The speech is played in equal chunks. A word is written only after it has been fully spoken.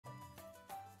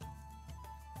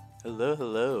Hello,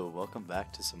 hello, welcome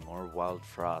back to some more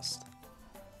Wildfrost.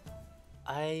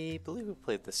 I believe we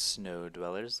played the Snow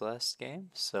Dwellers last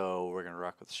game, so we're gonna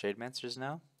rock with Shademancers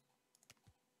now.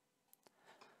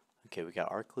 Okay, we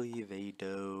got Arcleave,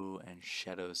 Ado, and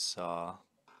Shadow Saw.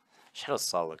 Shadow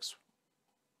Saw looks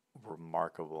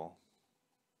remarkable.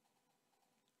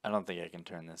 I don't think I can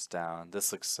turn this down.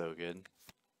 This looks so good.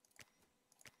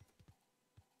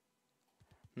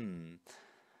 We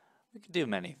could do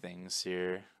many things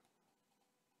here.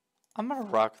 I'm gonna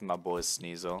rock with my boy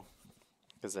Sneasel,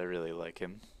 because I really like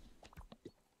him.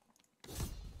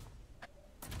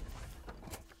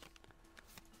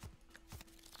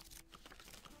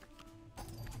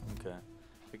 Okay,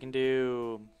 we can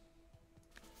do...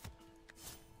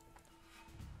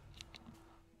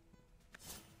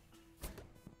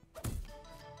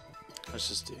 Let's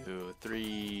just do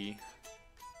 3...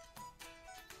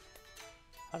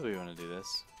 How do we want to do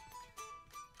this?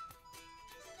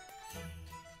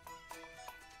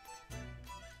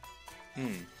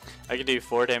 I could do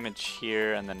 4 damage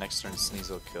here, and then next turn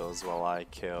Sneasel kills while I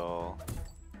kill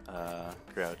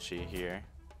Grouchy here.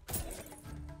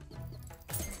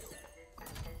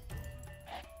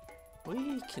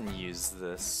 We can use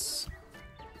this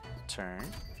turn.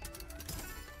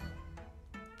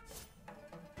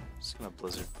 Just gonna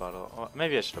Blizzard Bottle. Oh,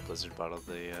 maybe I should have Blizzard Bottled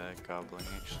the Goblin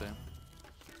actually.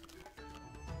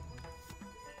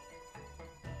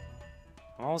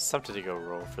 I'm almost tempted to go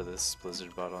roll for this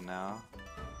Blizzard Bottle now.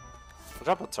 I'll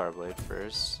drop a Tarblade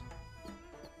first.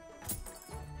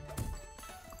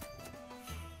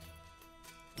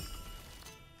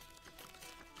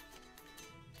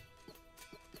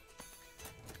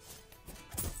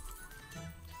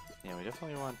 Yeah, we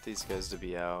definitely want these guys to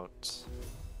be out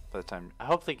by the time... I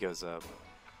hope it goes up.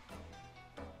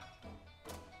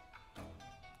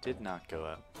 Did not go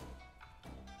up.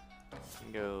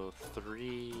 Can go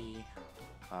 3...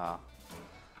 none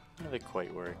of it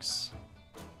quite works.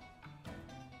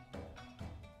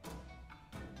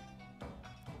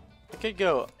 I could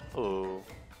go... Oh.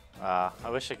 I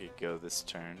wish I could go this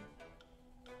turn.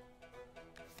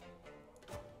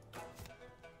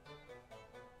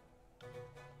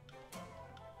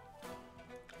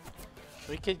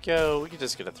 We could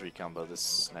just get a 3 combo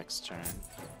this next turn.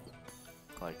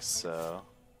 Like so.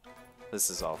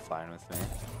 This is all fine with me.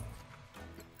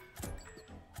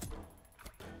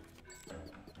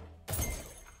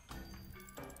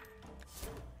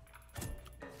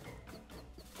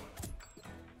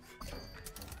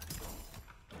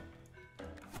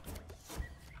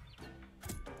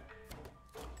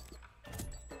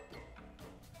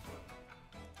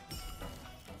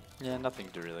 Yeah, nothing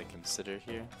to really consider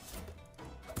here.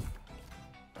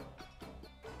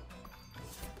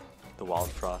 The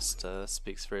Wildfrost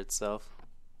speaks for itself.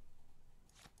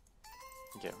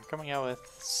 Okay, we're coming out with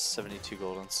 72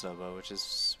 gold on Snowbow, which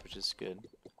is good.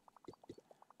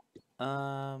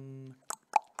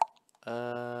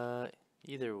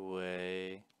 Either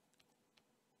way.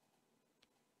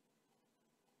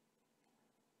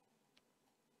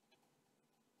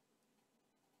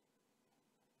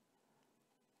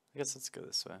 I guess let's go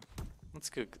this way. Let's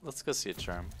go see a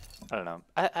charm. I don't know.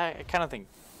 I kind of think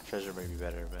treasure may be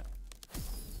better, but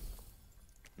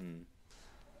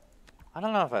I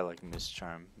don't know if I like Mist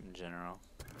Charm in general.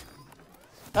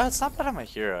 It's not bad on my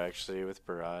hero actually with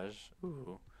Barrage.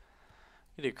 Ooh.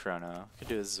 Could do Chrono. Could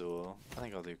do Azul. I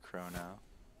think I'll do Chrono.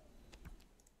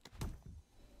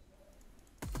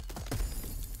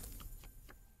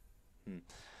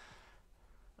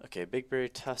 Okay, Big Berry,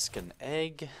 Tusk, and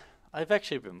Egg. I've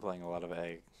actually been playing a lot of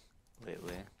Egg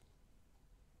lately.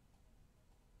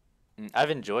 I've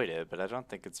enjoyed it, but I don't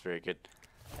think it's very good.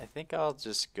 I think I'll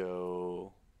just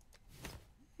go...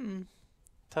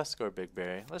 Tusk or Big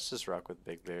Berry. Let's just rock with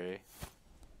Big Berry.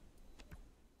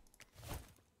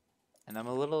 And I'm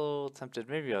a little tempted.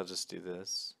 Maybe I'll just do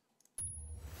this.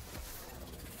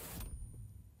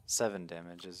 7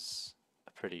 damage is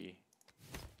a pretty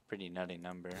nutty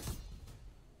number.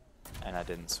 And I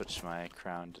didn't switch my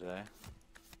crown today.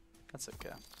 That's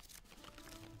okay.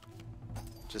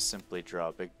 Just simply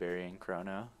draw Big Berry and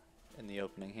Chrono in the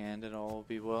opening hand and all will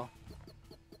be well.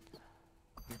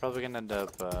 I'm probably gonna end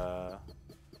up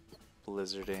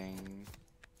blizzarding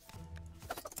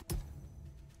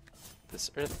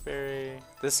this Earthberry.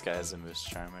 This guy has a Moose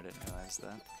Charm, I didn't realize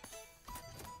that.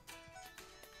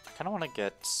 I kinda wanna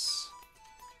get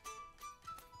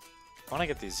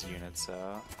these units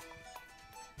out.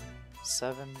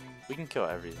 7, we can kill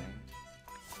everything.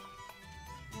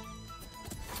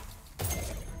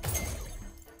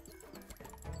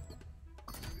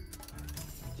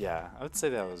 Yeah, I would say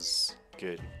that was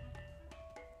good.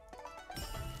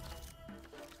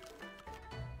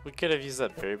 We could have used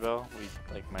that berry bell. We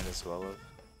like might as well have,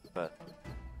 but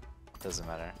doesn't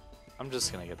matter. I'm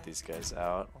just gonna get these guys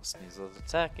out while Sneasel's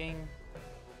attacking.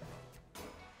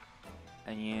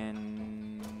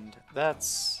 And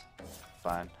that's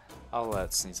fine. I'll let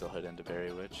Sneasel hit into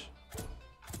Berry Witch.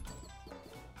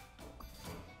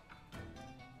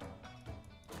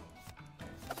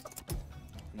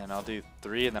 And then I'll do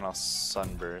 3 and then I'll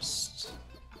Sunburst.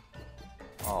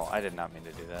 Oh, I did not mean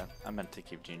to do that. I meant to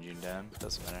keep Jun down.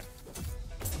 Doesn't matter.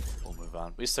 We'll move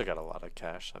on. We still got a lot of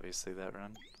cash, obviously, that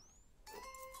run.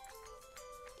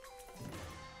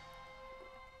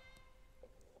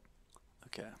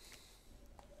 Okay.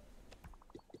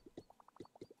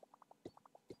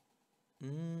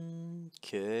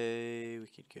 Okay, we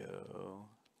could go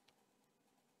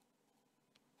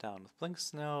down with Blink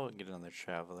Snow and get another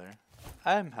Traveler.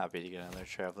 I'm happy to get another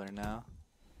Traveler now.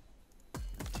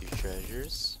 2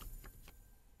 treasures.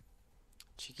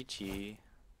 Cheeky Chi.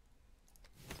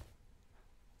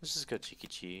 Let's just go Cheeky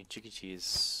Chi. Cheeky Chi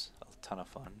is a ton of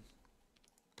fun.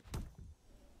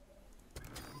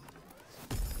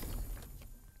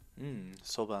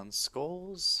 Soulbound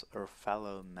Skulls or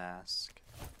Fallow Mask?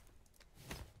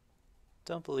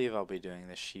 Don't believe I'll be doing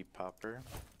the Sheep Popper.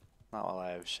 Not while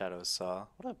I have Shadow Saw.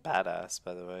 What a badass,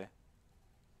 by the way.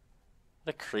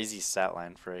 What a crazy stat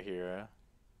line for a hero.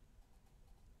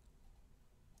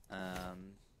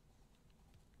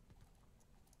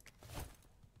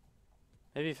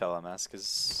 Maybe Fallow Mask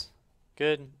is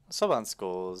good. Soulbound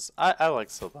Skulls. I like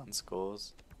Soulbound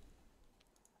Skulls.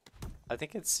 I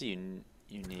think it's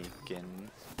unique in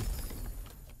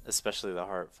especially the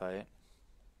heart fight.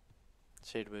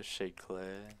 Shade Wish, Shade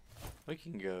Clay. We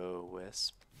can go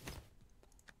Wisp.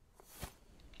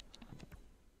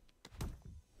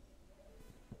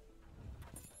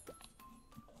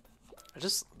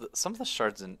 Some of the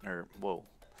shards in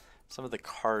some of the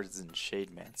cards in Shade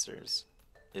Mancers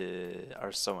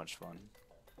are so much fun.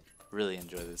 Really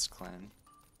enjoy this clan.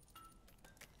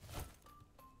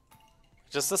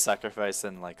 Just the sacrifice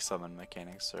and like summon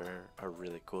mechanics are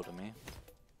really cool to me.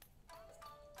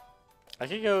 I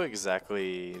could go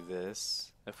exactly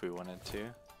this if we wanted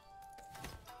to.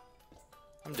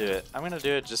 I'm gonna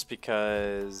do it just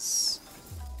because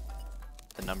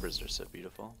the numbers are so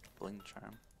beautiful. Bling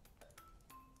Charm.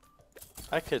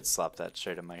 I could slap that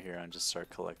straight in my hero and just start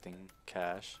collecting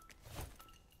cash.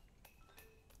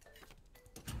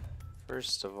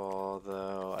 First of all,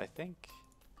 though, I think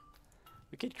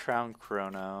we could Crown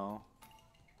Chrono,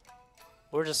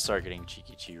 or just start getting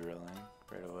Cheeky Chi rolling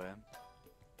right away.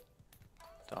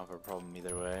 Don't have a problem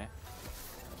either way.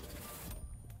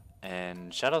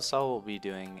 And Shadow Saw will be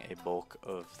doing a bulk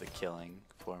of the killing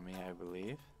for me, I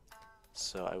believe.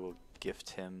 So I will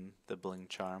gift him the Bling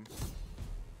Charm.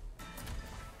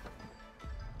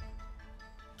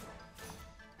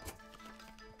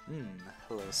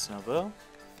 Hello, Snowbo.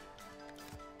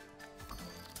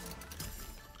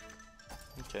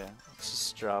 Okay, let's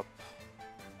just drop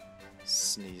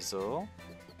Sneasel.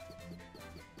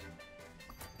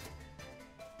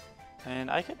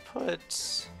 And I could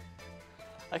put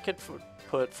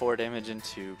 4 damage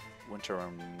into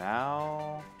Winterworm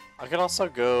now. I could also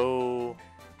go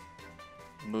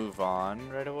move on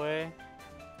right away.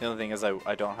 The only thing is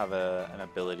I don't have an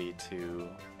ability to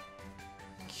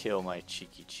kill my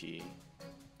Cheeky Chi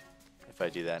if I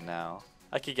do that now.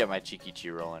 I could get my Cheeky Chi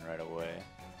rolling right away.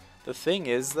 The thing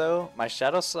is though, my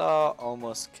Shadow Saw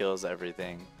almost kills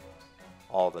everything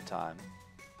all the time.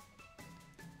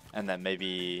 And then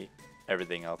maybe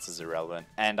everything else is irrelevant.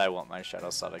 And I want my Shadow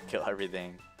Saw to kill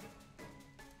everything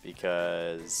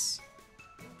because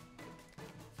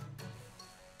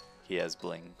he has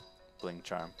Bling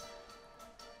Charm.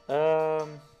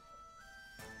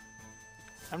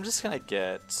 I'm just gonna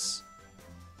get,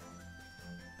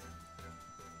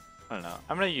 I don't know,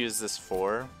 I'm gonna use this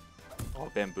 4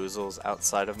 while Bamboozle's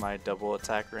outside of my double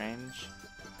attack range.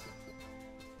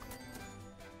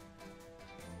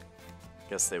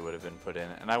 Guess they would have been put in.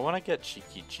 And I want to get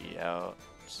Cheeky Chi out.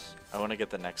 I want to get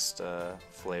the next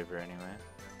flavor anyway.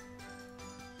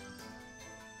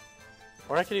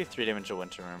 Or I could do 3 damage to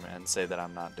Winterworm and say that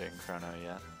I'm not doing Chrono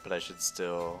yet, but I should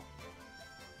still...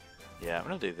 Yeah, I'm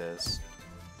gonna do this.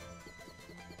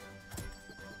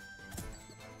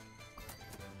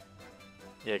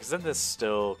 Yeah, because then this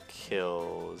still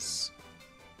kills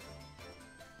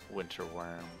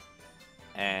Winterworm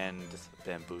and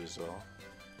Bamboozle.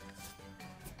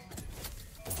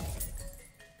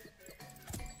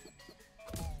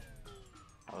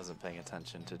 I wasn't paying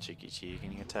attention to Cheeky Chi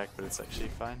getting attacked, but it's actually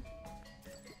fine.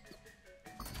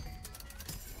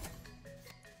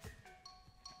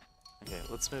 Okay,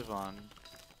 let's move on.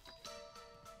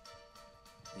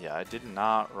 Yeah, I did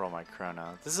not roll my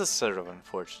chrono. This is sort of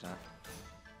unfortunate.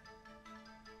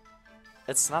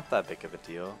 It's not that big of a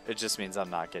deal. It just means I'm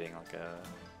not getting like a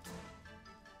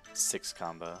 6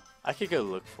 combo. I could go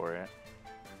look for it.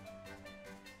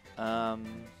 Let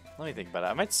me think about it.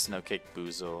 I might snowcake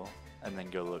Boozle and then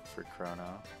go look for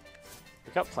chrono.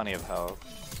 We got plenty of health.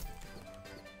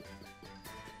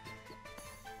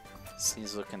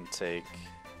 Sneasel can take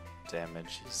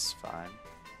damage, he's fine.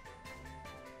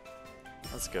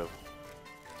 Let's go.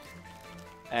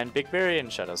 And Big Berry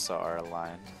and Shadow Saw are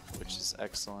aligned, which is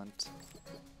excellent.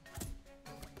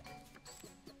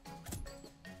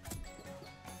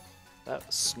 That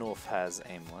Snulf has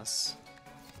Aimless.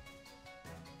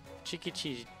 Chi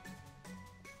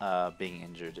being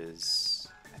injured is,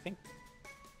 I think,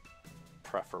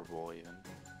 preferable even.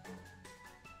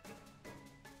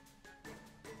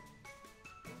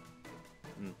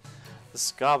 The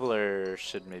Scobbler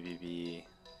should maybe be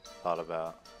thought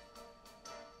about.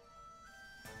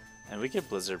 And we could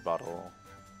Blizzard Bottle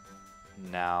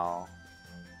now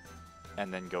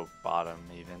and then go bottom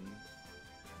even.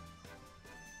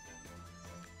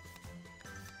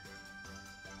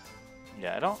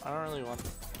 Yeah, I don't really want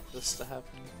this to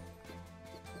happen.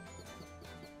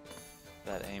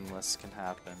 That Aimless can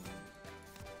happen.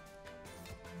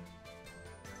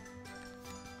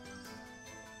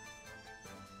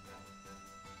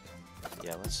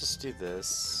 Yeah, let's just do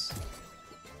this.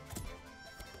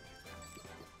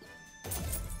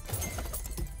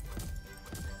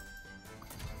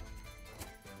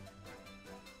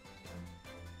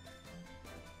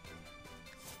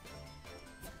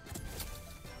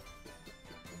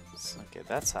 Okay,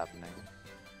 that's happening.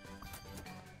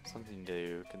 Something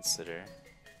to consider.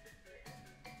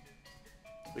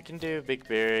 We can do Big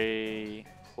Berry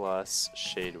plus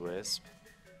Shade Wisp.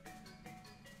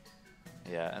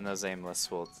 Yeah, and those Aimless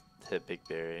will hit Big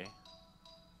Berry.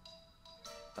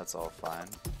 That's all fine.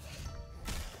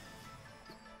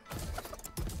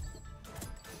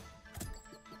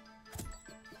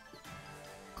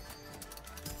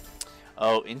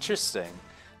 Oh, interesting.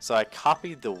 So I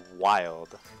copied the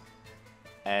Wild,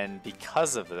 and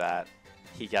because of that,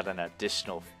 he got an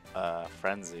additional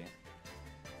Frenzy.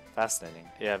 Fascinating.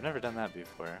 Yeah, I've never done that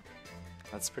before.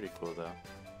 That's pretty cool, though.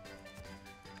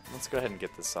 Let's go ahead and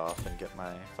get this off and get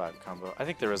my 5 combo. I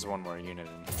think there was one more unit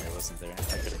in here, wasn't there?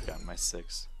 I could have gotten my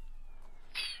 6.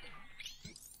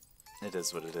 It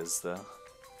is what it is, though.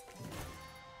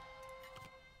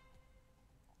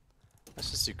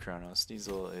 Let's just do Chrono.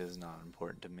 Sneasel is not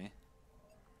important to me.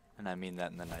 And I mean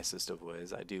that in the nicest of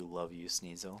ways. I do love you,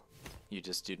 Sneasel. You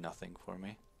just do nothing for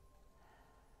me.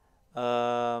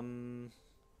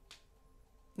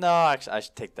 No, actually, I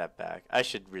should take that back. I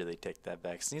should really take that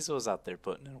back. Sneasel was out there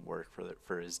putting in work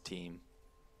for his team.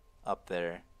 Up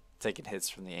there, taking hits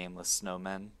from the aimless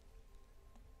snowmen.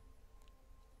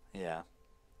 Yeah,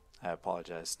 I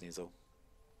apologize, Sneasel.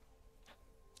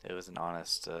 It was an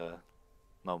honest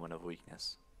moment of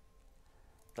weakness.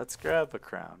 Let's grab a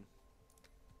crown.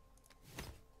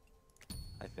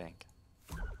 I think.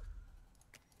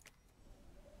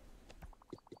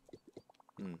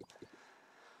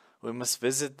 We must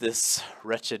visit this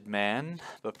wretched man,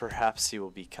 but perhaps he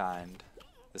will be kind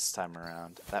this time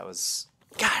around. That was...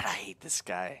 God, I hate this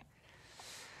guy.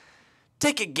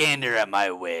 Take a gander at my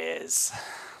wares.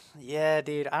 Yeah,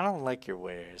 dude, I don't like your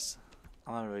wares.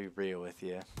 I'm gonna be real with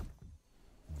you.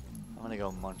 I'm gonna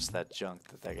go munch that junk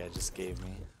that guy just gave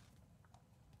me.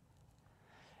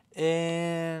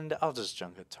 And I'll just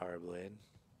junk a Tar Blade.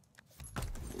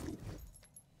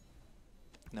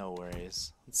 No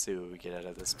worries. Let's see what we get out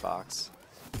of this box.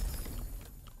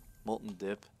 Molten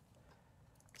Dip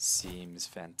seems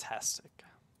fantastic.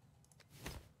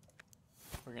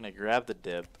 We're gonna grab the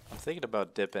dip. I'm thinking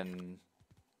about dipping,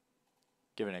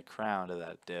 giving a crown to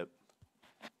that dip.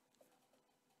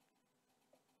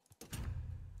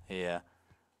 Yeah.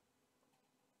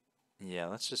 Yeah,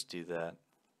 let's just do that.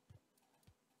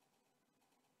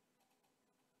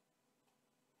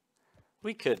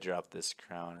 We could drop this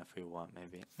crown if we want,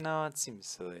 maybe. No, it seems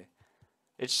silly.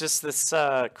 It's just this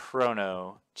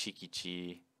chrono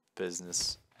cheeky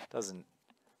business doesn't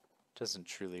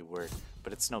truly work,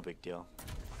 but it's no big deal.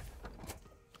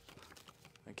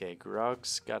 Okay,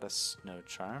 Grog's got a snow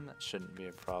charm. That shouldn't be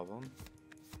a problem.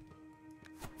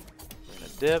 We're gonna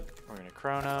dip. We're gonna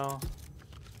chrono.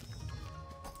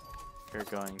 We're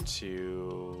going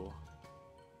to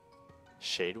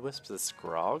Shade Wisp this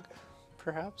Grog,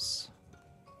 perhaps.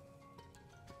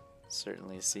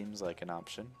 Certainly seems like an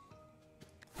option.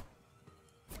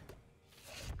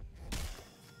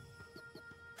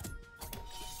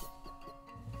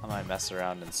 I might mess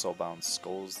around in Soulbound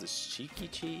Skulls this cheeky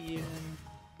even.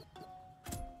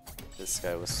 This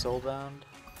guy was soulbound.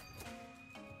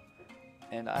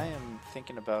 And I am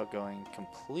thinking about going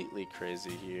completely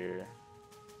crazy here.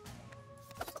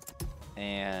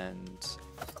 And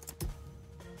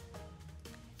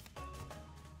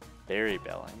berry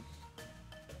belling.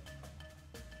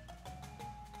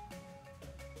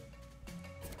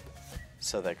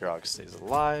 So that Grog stays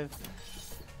alive.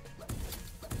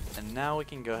 And now we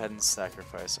can go ahead and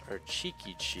sacrifice our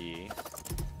Cheeky Chi.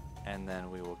 And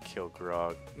then we will kill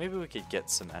Grog. Maybe we could get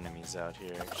some enemies out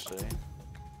here actually.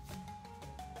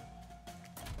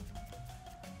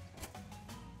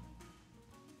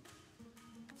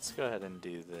 Let's go ahead and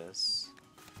do this.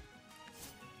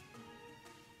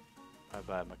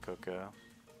 Bye-bye, Makoko.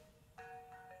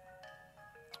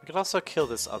 We could also kill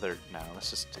this other... No, let's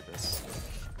just do this.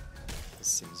 This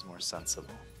seems more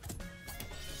sensible.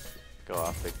 Go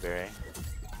off, Big Berry.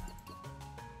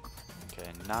 Okay,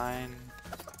 9.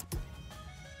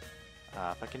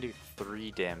 If I can do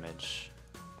 3 damage,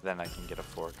 then I can get a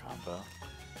 4 combo.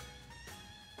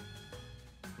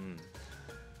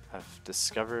 I've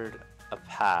discovered a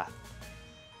path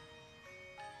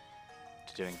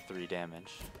to doing 3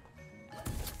 damage.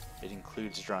 It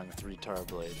includes drawing 3 tar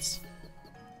blades.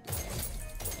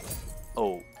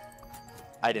 Oh,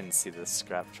 I didn't see this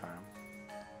scrap charm.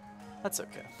 That's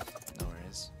okay, no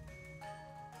worries.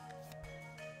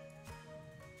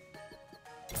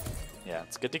 Yeah,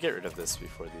 it's good to get rid of this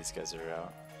before these guys are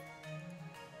out.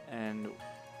 And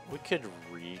we could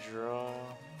redraw.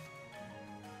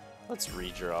 Let's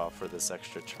redraw for this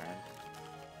extra turn.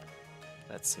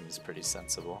 That seems pretty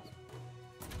sensible.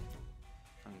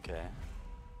 Okay.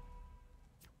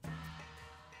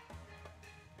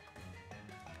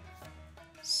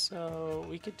 So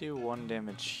we could do 1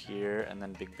 damage here, and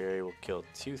then Big Berry will kill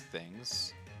 2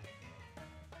 things.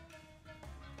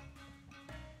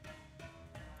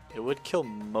 It would kill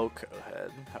Moko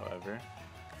Head, however,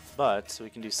 but we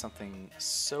can do something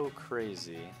so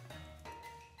crazy.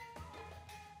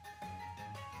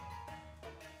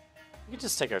 We could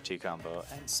just take our 2 combo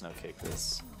and snowcake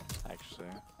this, actually.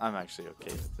 I'm actually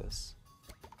okay with this.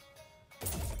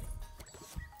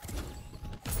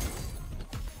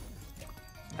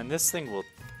 And this thing will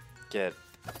get,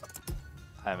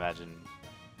 I imagine,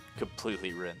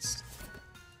 completely rinsed.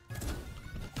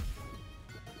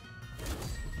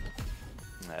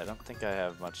 I don't think I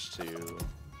have much to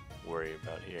worry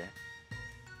about here.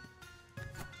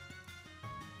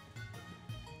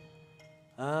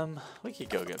 We could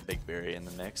go get Big Berry in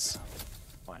the mix.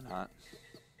 Why not?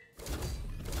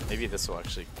 Maybe this will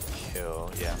actually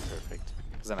kill. Yeah, perfect.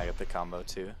 Because then I get the combo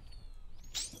too.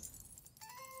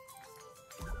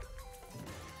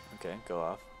 Okay, go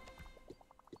off.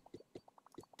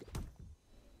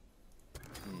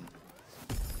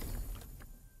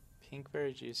 Pink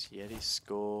Berry Juice, Yeti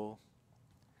Skull.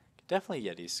 Definitely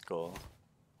Yeti Skull.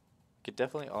 Could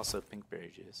definitely also Pink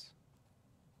Berry Juice.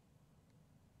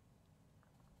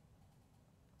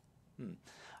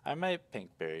 I might Pink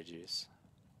Berry Juice.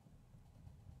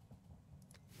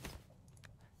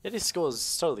 Yeti Skull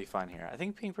is totally fine here. I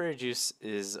think Pink Berry Juice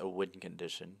is a win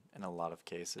condition in a lot of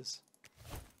cases.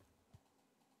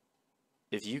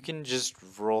 If you can just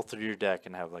roll through your deck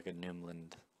and have like a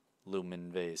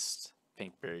Lumen-based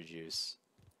Pink Berry Juice,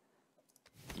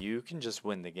 you can just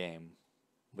win the game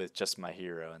with just my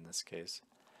hero in this case.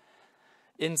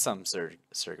 In some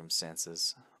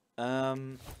circumstances.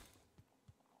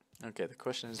 Okay, the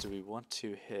question is, do we want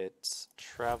to hit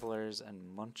Travelers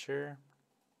and Muncher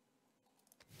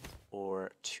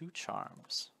or 2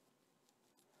 Charms?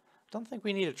 I don't think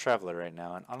we need a Traveler right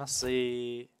now, and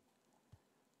honestly,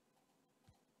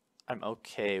 I'm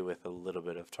okay with a little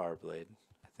bit of Tarblade.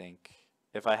 I think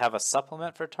if I have a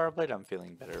supplement for Tarblade, I'm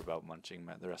feeling better about munching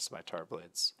the rest of my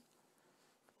Tarblades.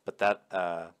 But that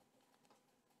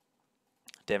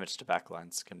damage to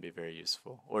backlines can be very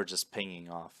useful, or just pinging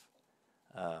off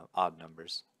odd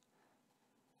numbers.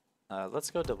 Let's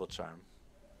go double charm.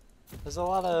 There's a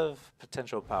lot of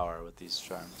potential power with these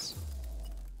charms.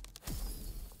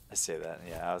 I say that,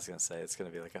 yeah, I was gonna say it's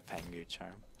gonna be like a Pangu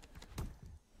charm.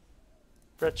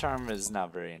 Bread charm is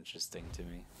not very interesting to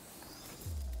me.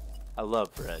 I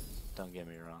love bread, don't get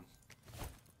me wrong.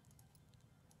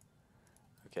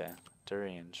 Okay,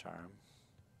 Durian charm.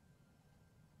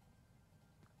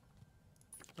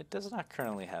 It does not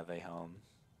currently have a home.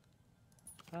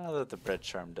 I don't know that the bread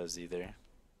charm does either,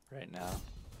 right now.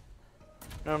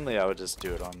 Normally I would just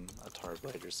do it on a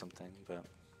Tarblade or something, but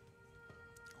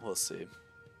we'll see.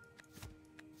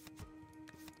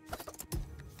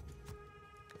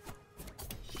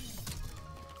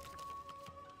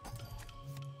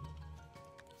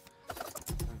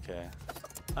 Okay.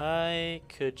 I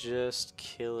could just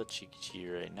kill a Cheeky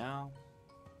right now.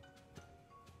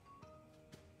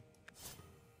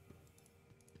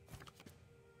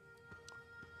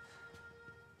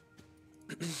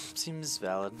 Seems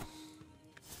valid.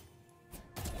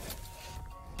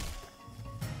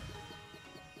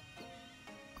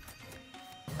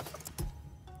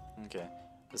 Okay,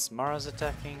 this Mara's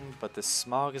attacking, but the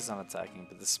Smog is not attacking.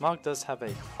 But the Smog does have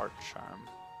a Heart Charm.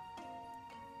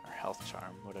 Or Health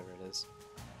Charm, whatever it is.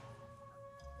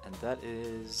 And that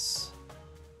is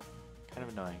kind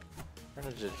of annoying. We're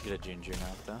gonna get a Ginger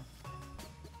now, though.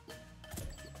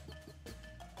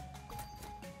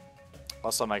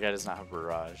 Also, my guy does not have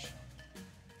Barrage.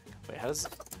 Wait, how does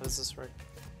this work?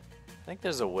 I think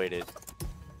there's a way to...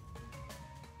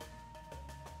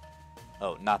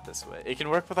 Oh, not this way. It can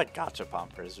work with like Gotcha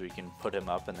Pompers, where you can put him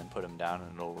up and then put him down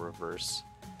and it'll reverse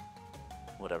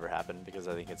whatever happened, because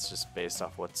I think it's just based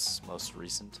off what's most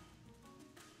recent.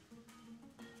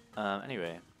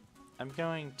 Anyway, I'm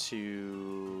going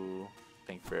to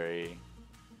Pinkberry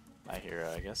my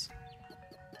hero, I guess.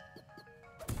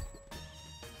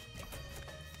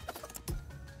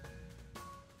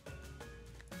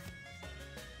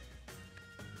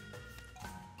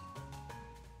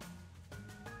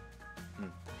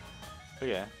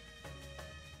 Okay.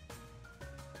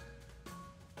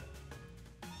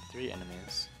 3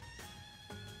 enemies.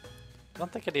 I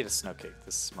don't think I need a Snow Cake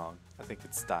this Smog. I think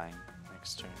it's dying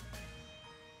next turn.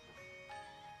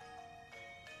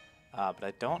 But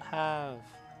I don't have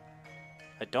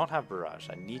Barrage.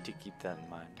 I need to keep that in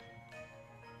mind,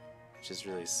 which is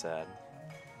really sad.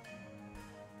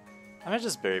 I might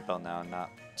just Berry Bell now, and not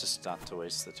to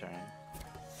waste the turn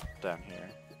down here.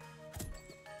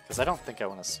 Because I don't think I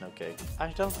want a Snow Cake. I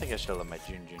don't think I should let my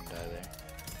June die there.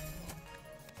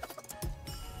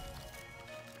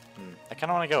 I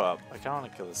kind of want to go up. I kind of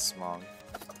want to kill this Smog.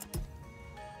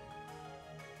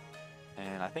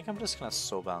 And I think I'm just going to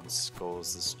Soulbound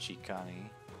Skulls this Chikani.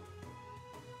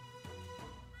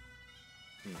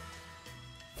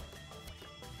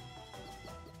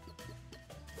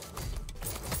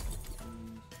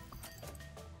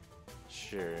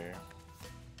 Sure.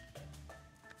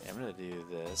 I'm gonna do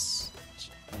this.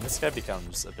 And this guy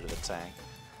becomes a bit of a tank.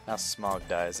 Now Smog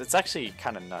dies. It's actually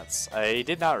kind of nuts. I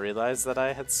did not realize that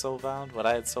I had Soulbound. When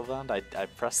I had Soulbound, I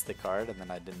pressed the card and then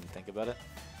I didn't think about it.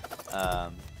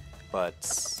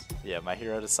 But yeah, my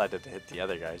hero decided to hit the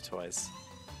other guy twice,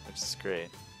 which is great.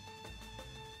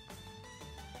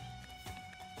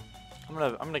 I'm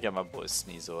gonna get my boy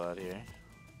Sneasel out here.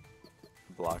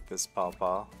 Block this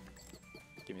Pawpaw.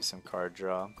 Give me some card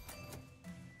draw.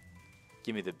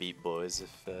 Give me the beat, boys,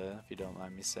 if you don't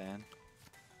mind me saying.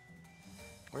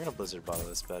 We're gonna Blizzard Bottle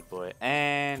this bad boy,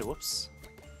 and whoops.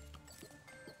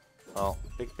 Well,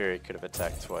 Big Berry could have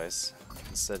attacked twice.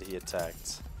 Instead, he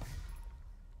attacked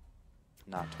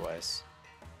not twice.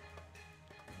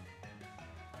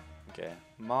 Okay,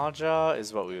 Maja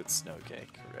is what we would Snow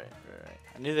Cake. Right.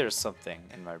 I knew there was something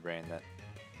in my brain that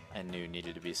I knew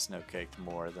needed to be Snow Caked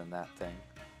more than that thing.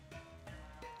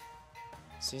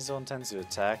 Sneasel intends to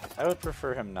attack. I would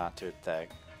prefer him not to attack.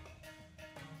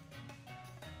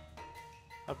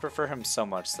 I prefer him so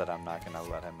much that I'm not gonna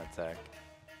let him attack.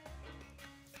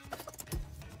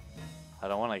 I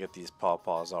don't want to get these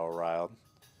Pawpaws all riled.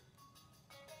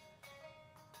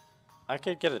 I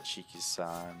could get a Cheeky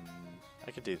Sun.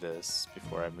 I could do this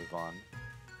before I move on.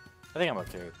 I think I'm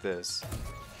okay with this.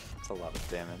 It's a lot of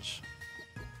damage.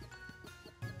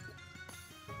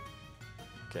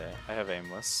 Okay, I have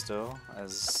Aimless still,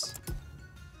 as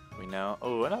we know.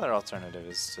 Oh, another alternative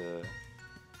is to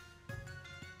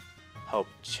help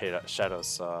Shadow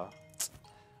Saw.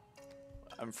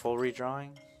 I'm full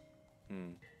redrawing?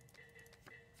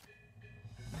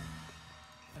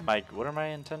 What are my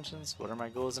intentions? What are my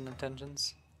goals and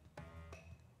intentions?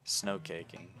 Snow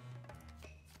Caking.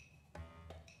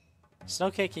 Snow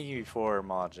Caking before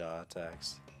Maja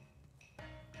attacks.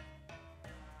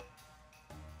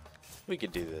 We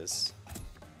could do this.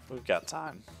 We've got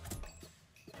time.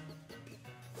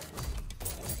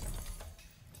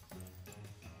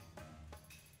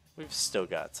 We've still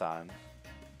got time.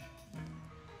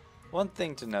 One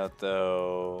thing to note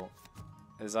though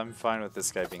is I'm fine with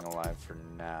this guy being alive for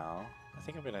now. I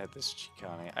think I'm gonna hit this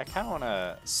Chikani. I kinda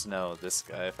wanna snow this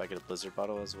guy if I get a Blizzard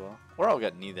Bottle as well. Or I'll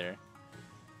get neither.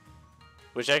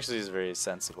 Which actually is very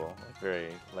sensible,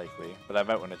 very likely. But I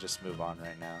might wanna just move on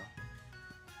right now.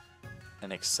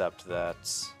 And accept that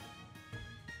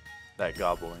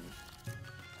Goblin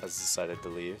has decided to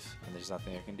leave, and there's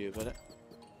nothing I can do about it.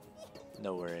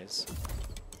 No worries.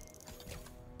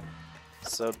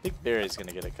 So Big Berry's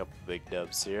gonna get a couple big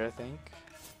dubs here, I think.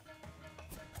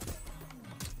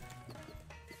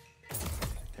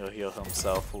 He'll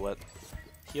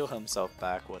heal himself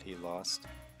back what he lost.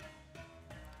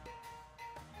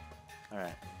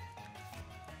 Alright.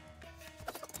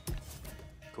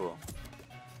 Cool.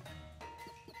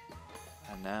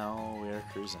 And now we are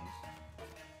cruising.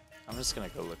 I'm just gonna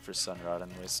go look for Sunrod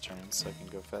and waste turns so I can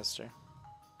go faster.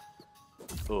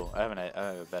 Ooh, I have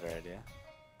a better idea.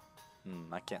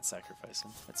 I can't sacrifice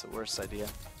him. It's a worse idea.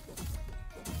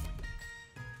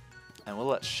 And we'll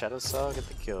let Shadow Saw get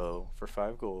the kill for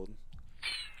 5 gold.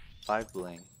 5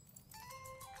 bling.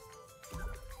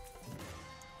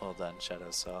 Well done,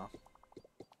 Shadow Saw.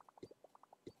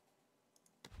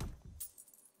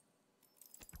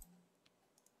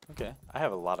 Okay, I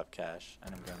have a lot of cash,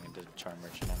 and I'm going into Charm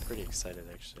Merchant. I'm pretty excited,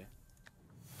 actually.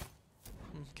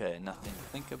 Okay, nothing to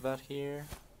think about here.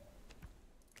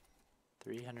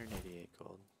 388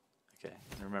 gold. Okay,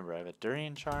 and remember, I have a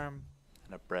Durian Charm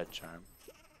and a Bread Charm.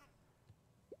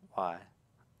 Why?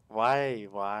 Why?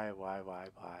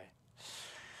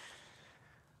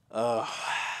 Oh,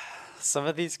 some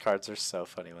of these cards are so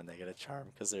funny when they get a charm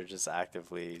because they're just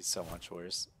actively so much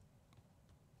worse.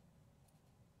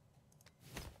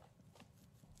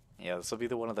 Yeah, this will be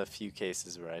one of the few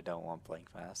cases where I don't want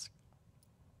Blank Mask.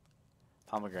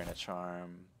 Pomegranate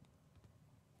Charm.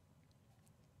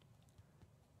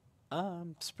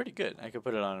 It's pretty good. I could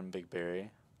put it on Big Berry.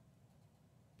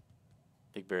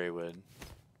 Big Berry would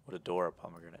adore a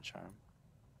Pomegranate Charm.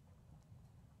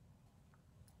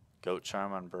 Goat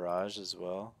Charm on Barrage as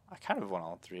well. I kind of want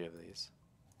all 3 of these.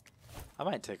 I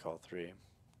might take all 3.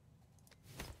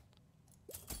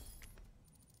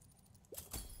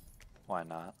 Why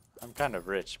not? I'm kind of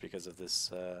rich because of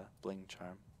this Bling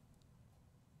Charm.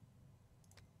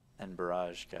 And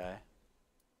Barrage guy.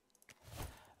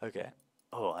 Okay.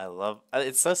 Oh, I love...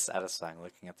 it's so satisfying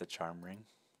looking at the Charm Ring.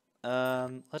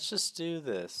 Let's just do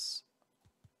this.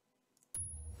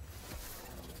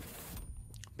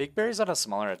 Big Berry's on a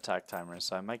smaller attack timer,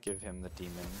 so I might give him the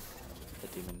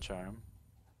Demon Charm.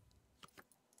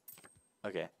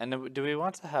 Okay, and do we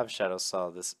want to have Shadow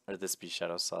Saw this, or this be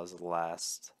Shadow Saw's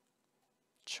last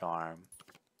charm?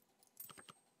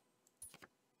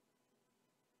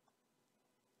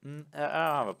 I don't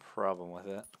have a problem with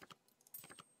it.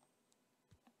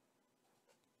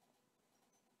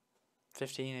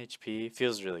 15 HP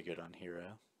feels really good on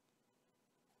Hero.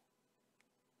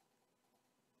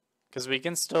 Because we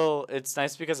can still, it's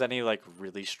nice because any like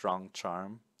really strong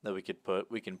charm that we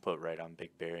can put right on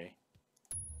Big Berry.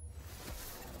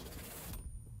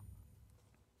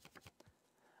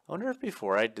 I wonder if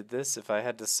before I did this, if I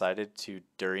had decided to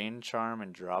Durian Charm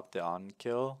and drop the on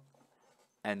kill,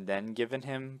 and then given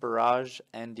him Barrage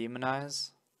and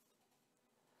Demonize,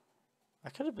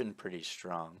 I could have been pretty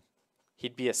strong.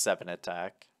 He'd be a 7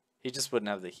 attack. He just wouldn't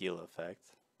have the heal effect.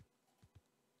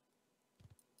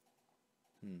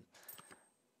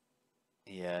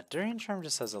 Yeah, Durian Charm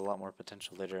just has a lot more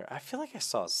potential later. I feel like I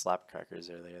saw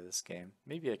Slapcrackers earlier this game.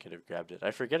 Maybe I could have grabbed it.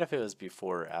 I forget if it was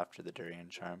before or after the Durian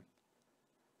Charm.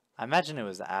 I imagine it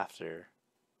was after.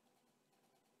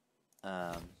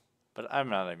 But I'm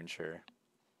not even sure.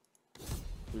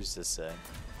 Who's to say?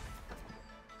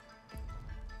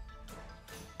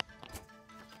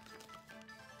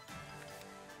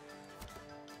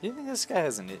 Do you think this guy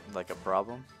has like a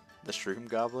problem? The Shroom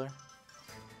Gobbler?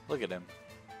 Look at him.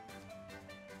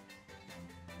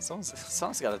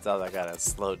 Someone's got to tell that guy to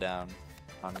slow down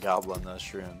on gobbling those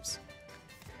shrooms.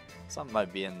 Something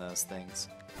might be in those things.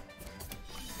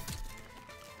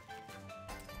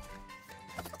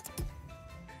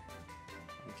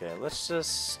 Okay, let's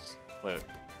just... Wait,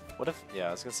 what if... Yeah,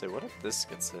 I was gonna say, what if this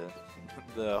gets hit?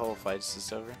 The whole fight's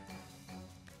just over?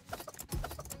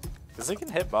 Because they can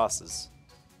hit bosses.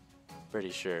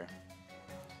 Pretty sure.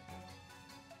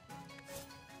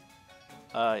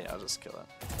 Yeah, I'll just kill it.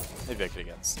 Maybe I could have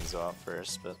gotten Sneasel out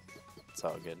first, but it's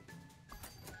all good.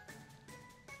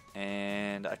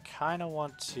 And I kind of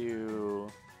want to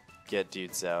get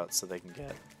dudes out so they can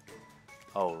get...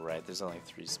 Oh, right, there's only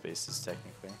 3 spaces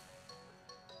technically.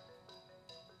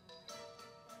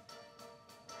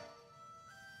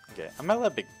 Okay, I'm gonna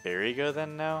let Big Berry go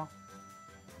then now.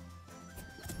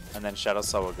 And then Shadow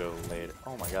Saw will go later.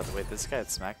 Oh my god, wait, this guy had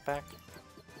Smackback?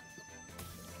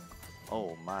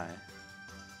 Oh my.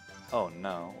 Oh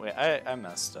no, wait, I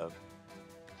messed up.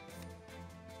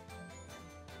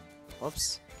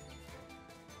 Whoops.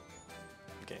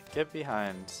 Okay, get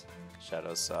behind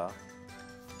Shadow Saw.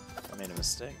 I made a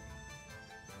mistake.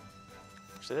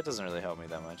 Actually, that doesn't really help me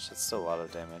that much. It's still a lot of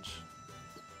damage.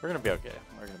 We're gonna be okay.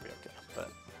 We're gonna be okay,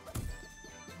 but...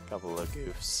 Couple of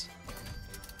goofs.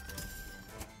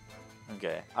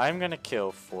 Okay, I'm gonna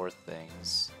kill 4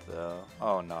 things though.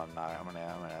 Oh no, I'm not. I'm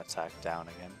gonna attack down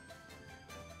again.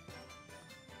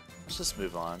 Let's just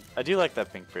move on. I do like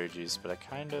that pink berry juice, but I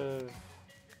kind of...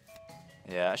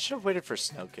 Yeah, I should have waited for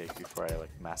Snow Cake before I like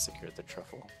massacred the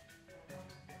truffle.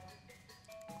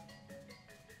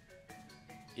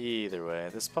 Either way,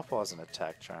 this Puffball has an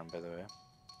attack charm, by the way.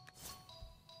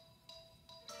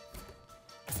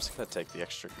 I'm just gonna take the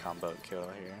extra combo kill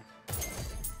here.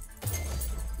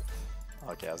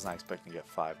 Okay, I was not expecting to get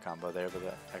 5 combo there, but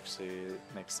that actually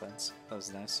makes sense. That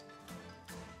was nice.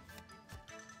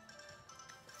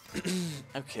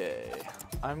 Okay,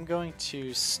 I'm going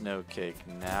to Snow Cake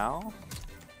now.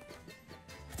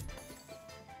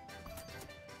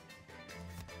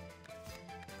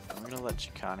 I'm gonna let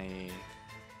Chikani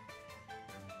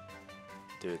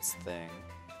do its thing.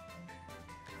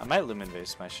 I might Lumen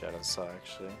Vase my Shadow Saw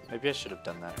actually. Maybe I should have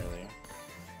done that earlier.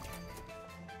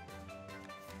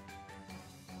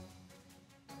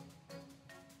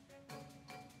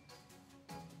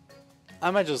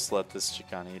 I might just let this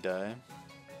Chikani die.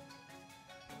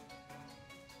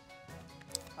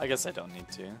 I guess I don't need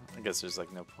to. I guess there's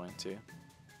like no point to.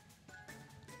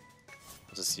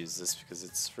 I'll just use this because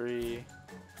it's free.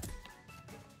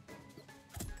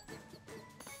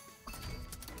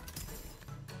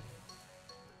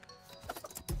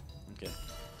 Okay.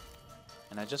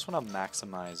 And I just want to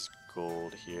maximize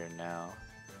gold here now.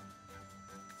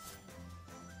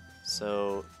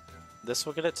 So this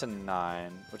will get it to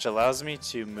 9, which allows me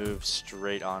to move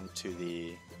straight onto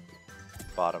the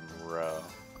bottom row.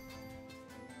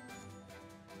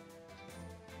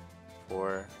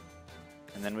 4,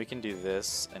 and then we can do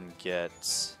this and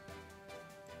get...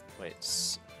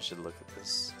 Wait, I should look at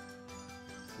this.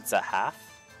 It's at half?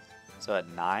 So at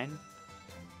 9?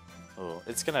 Oh,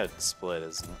 it's gonna split,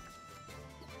 isn't it?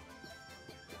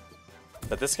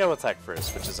 But this guy will attack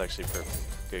first, which is actually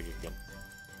perfect. Good, good, good.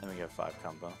 Then we get 5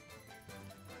 combo.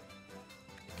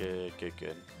 Good, good,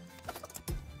 good.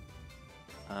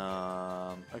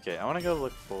 Okay, I want to go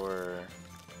look for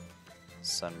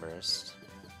Sunburst.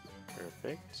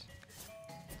 Perfect.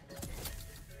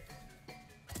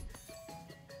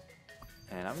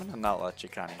 And I'm gonna not let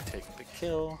Chikani take the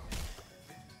kill.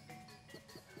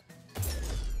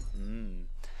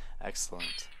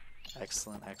 Excellent.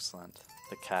 Excellent, excellent.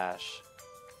 The cash.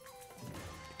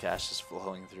 The cash is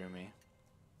flowing through me.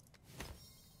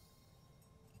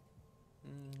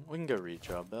 We can go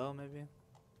redraw Bell, maybe.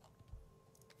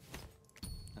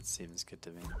 That seems good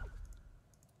to me.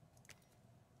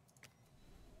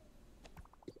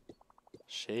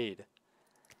 Shade.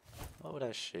 What would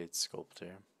I shade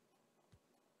Sculptor?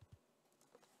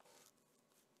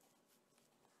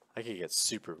 I could get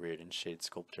super weird and shade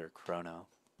Sculptor Chrono.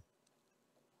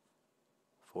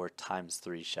 4 times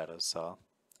 3 Shadow Saw.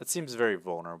 It seems very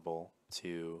vulnerable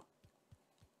to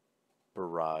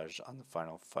Barrage on the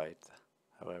final fight,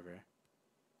 however.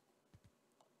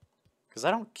 Because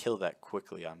I don't kill that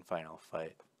quickly on final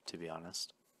fight, to be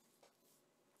honest.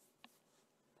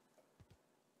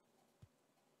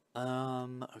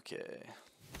 Okay.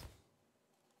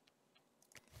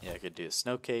 Yeah, I could do a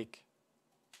Snow Cake.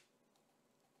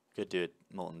 Could do a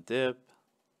Molten Dip.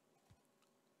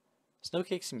 Snow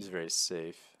Cake seems very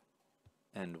safe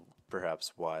and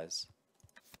perhaps wise,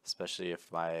 especially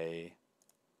if my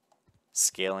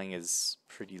scaling is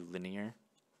pretty linear.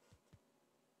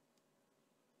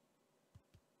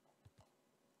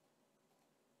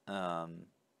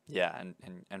 Yeah,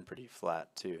 and pretty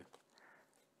flat too.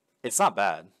 It's not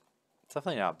bad. It's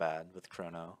definitely not bad with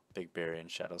Chrono, Big Berry, and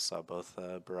Shadow Saw both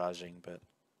barraging, but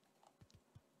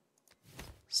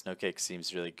Snow Cake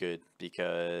seems really good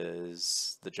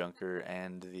because the Junker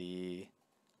and the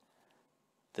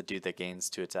dude that gains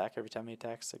 2 attack every time he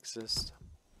attacks exist.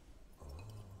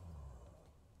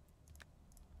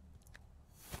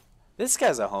 This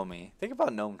guy's a homie. Think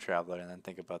about Gnome Traveler and then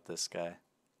think about this guy.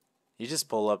 You just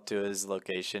pull up to his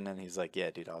location and he's like,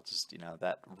 yeah, dude, I'll just, you know,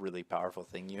 that really powerful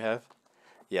thing you have.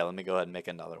 Yeah, let me go ahead and make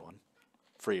another one.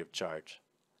 Free of charge.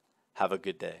 Have a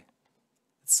good day.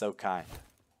 It's so kind.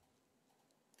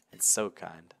 It's so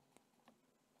kind.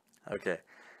 Okay.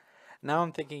 Now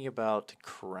I'm thinking about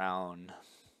Crown.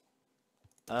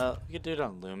 We could do it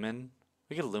on Lumen.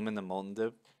 We could Lumen the Molten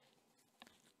Dip.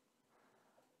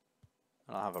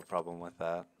 I don't have a problem with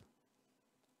that.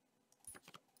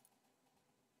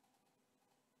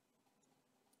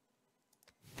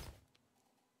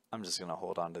 I'm just gonna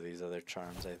hold on to these other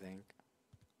charms, I think,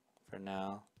 for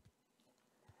now.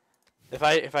 If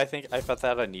I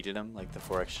thought I needed them, like the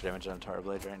 4 extra damage on Tar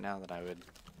Blade right now, then I would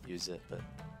use it, but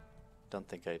don't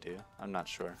think I do. I'm not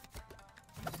sure.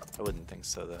 I wouldn't think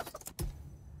so though.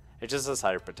 It just has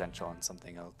higher potential on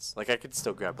something else. Like I could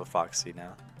still grab a Foxy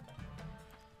now.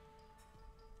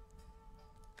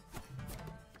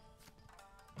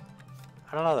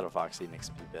 I don't know that a Foxy makes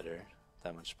me better.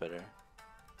 That much better.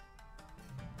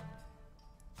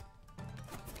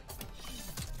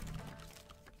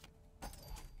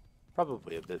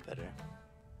 Probably a bit better.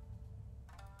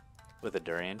 With a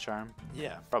Durian Charm?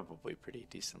 Yeah, probably pretty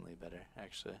decently better,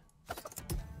 actually.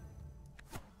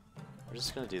 We're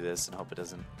just gonna do this and hope it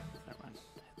doesn't, never mind,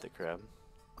 hit the crab.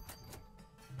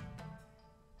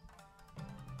 Do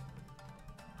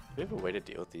we have a way to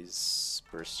deal with these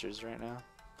bursters right now,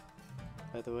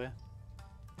 by the way?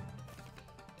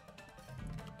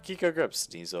 Kiko grab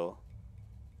Sneasel.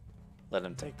 Let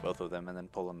him take both of them and then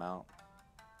pull them out.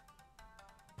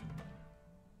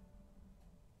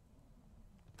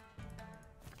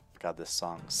 God, this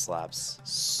song slaps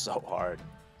so hard.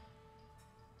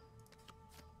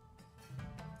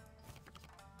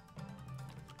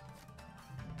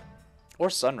 Or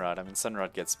Sunrod. I mean,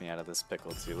 Sunrod gets me out of this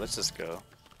pickle too. Let's just go.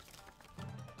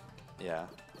 Yeah.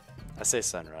 I say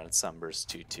Sunrod. It's Sunburst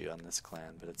 2-2 on this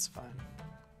clan, but it's fine.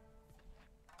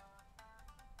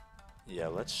 Yeah,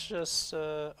 let's just...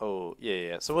 oh,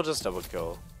 yeah. So we'll just double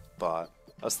kill bot.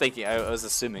 I was thinking, I was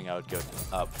assuming I would go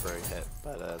up for a hit,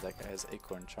 but that guy has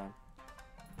Acorn Charm.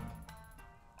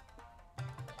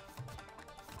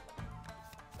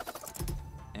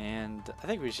 And I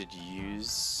think we should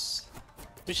use...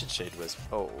 We should Shade Wisp.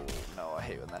 Oh no, I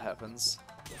hate when that happens.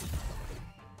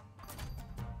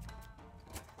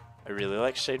 I really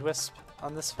like Shade Wisp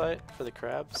on this fight for the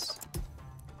crabs.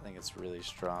 I think it's really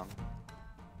strong.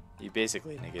 You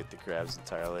basically negate the crabs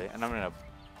entirely, and I'm gonna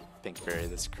Pinkberry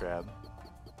this crab.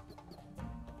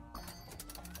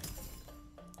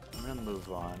 I'm gonna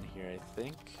move on here, I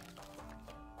think.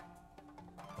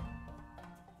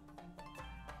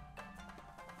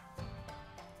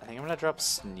 I think I'm gonna drop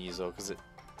Sneasel because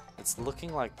it's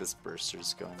looking like this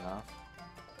burster's going off.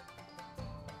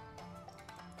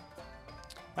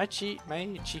 My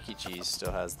Cheeky Cheese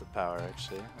still has the power,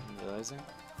 actually, I'm realizing.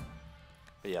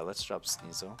 But yeah, let's drop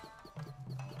Sneasel.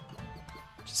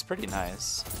 Which is pretty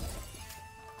nice.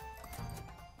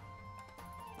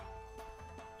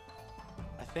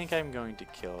 I think I'm going to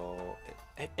kill...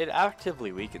 It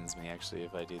actively weakens me, actually,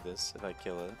 if I do this, if I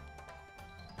kill it.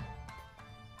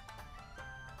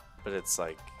 But it's,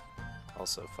 like,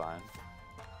 also fine.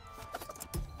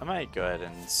 I might go ahead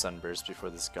and Sunburst before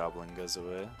this Goblin goes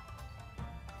away.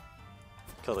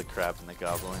 Kill the crab and the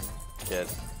Goblin.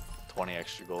 Get 20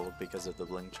 extra gold because of the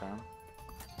Blink Charm.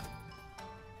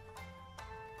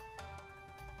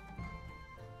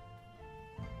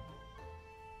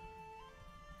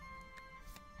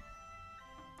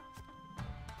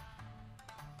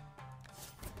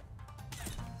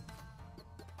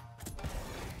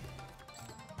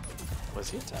 Was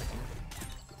he attacking?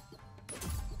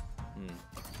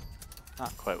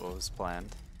 Not quite what was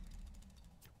planned.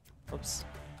 Oops.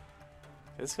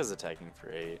 This guy's attacking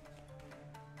for 8.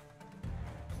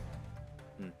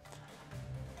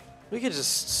 We could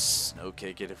just snow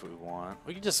kick it if we want.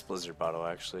 We could just Blizzard Bottle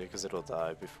actually, because it'll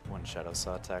die before when Shadow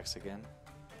Saw attacks again.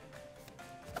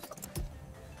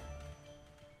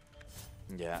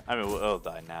 Yeah, I mean it'll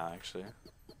die now actually.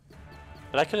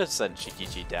 But I could have sent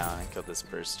Chikichi down and killed this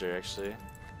burster actually.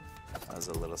 That was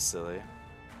a little silly.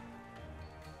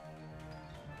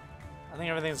 I think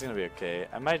everything's gonna be okay.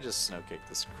 I might just snow kick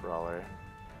this crawler.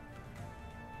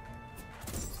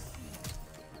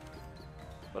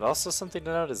 But also something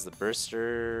to note is the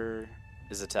burster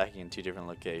is attacking in 2 different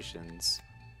locations.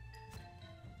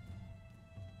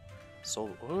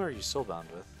 Soul, who are you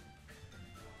soulbound with?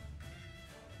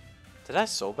 Did I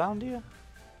soulbound you?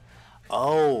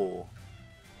 Oh!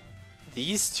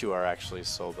 These 2 are actually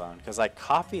soulbound because I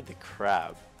copied the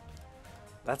crab.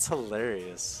 That's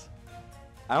hilarious.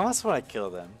 I almost want to kill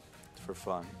them for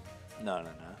fun. No.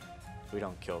 We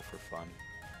don't kill for fun.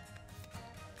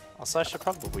 Also, I should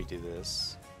probably do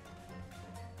this.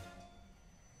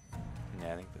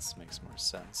 Yeah, I think this makes more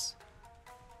sense.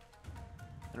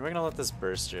 And we're gonna let this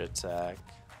burster attack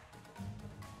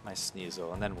my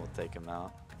Sneasel, and then we'll take him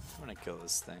out. I'm gonna kill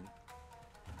this thing.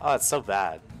 Oh, it's so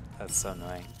bad. That's so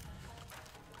annoying.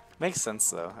 Makes sense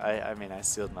though. I mean, I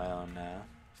sealed my own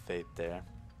fate there.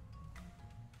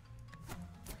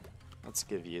 Let's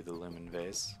give you the Lumen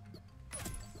Vase.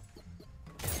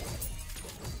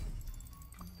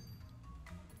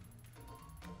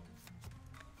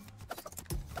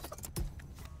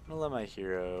 I'm gonna let my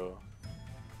hero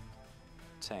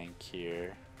tank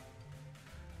here.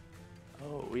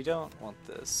 Oh, we don't want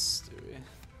this, do we?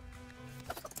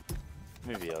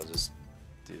 Maybe I'll just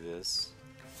do this.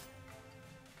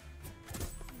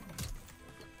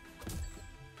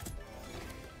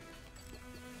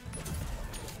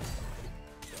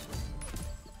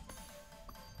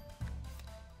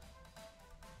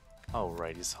 Oh,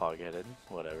 right, he's hog-headed.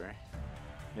 Whatever.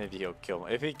 Maybe he'll kill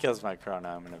me. If he kills my Chrono,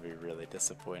 I'm gonna be really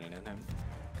disappointed in him.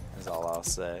 That's all I'll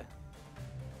say.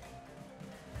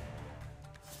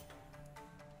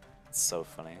 It's so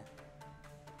funny.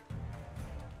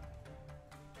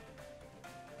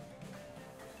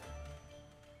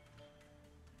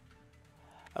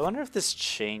 I wonder if this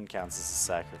chain counts as a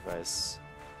sacrifice.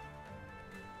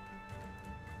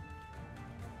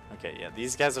 Okay, yeah,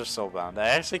 these guys are soulbound. I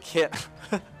actually can't.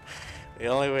 The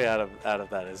only way out of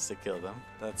that is to kill them.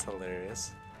 That's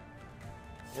hilarious.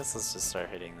 I guess let's just start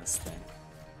hitting this thing.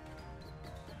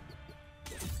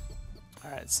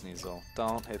 All right, Sneasel,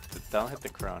 don't hit the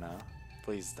Chrono.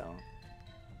 Please don't.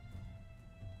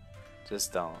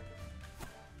 Just don't.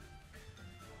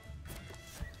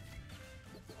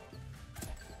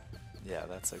 Yeah,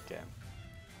 that's okay.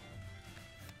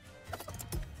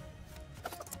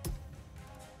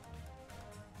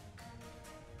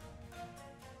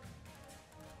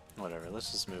 Whatever,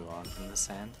 let's just move on from this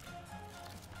hand.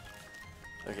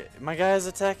 Okay, my guy is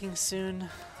attacking soon,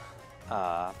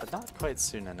 but not quite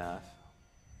soon enough.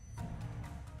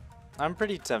 I'm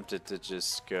pretty tempted to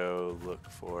just go look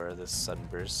for this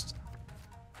Sunburst.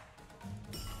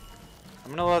 I'm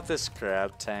gonna let this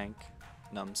crab tank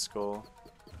Numbskull.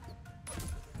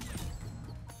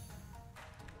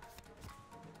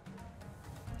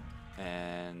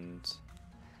 And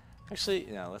actually,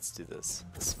 yeah, let's do this.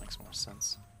 This makes more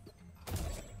sense.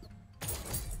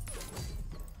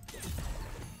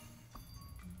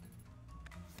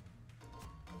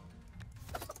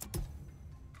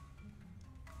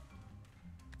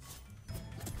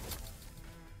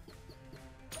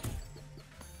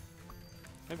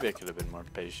 Maybe I could have been more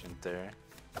patient there.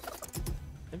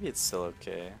 Maybe it's still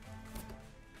okay.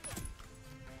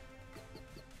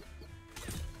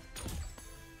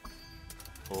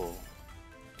 Oh.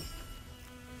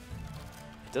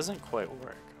 It doesn't quite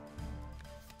work.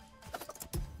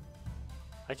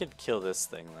 I could kill this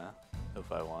thing though,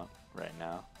 if I want, right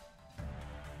now.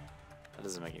 That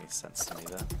doesn't make any sense to me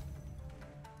though.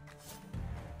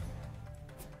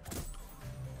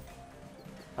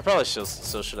 I probably still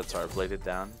should have tar bladed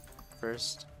down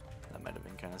first. That might have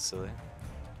been kind of silly.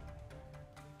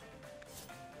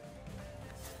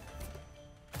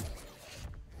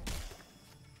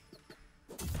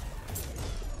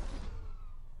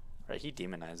 Right, he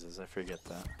demonizes, I forget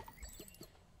that.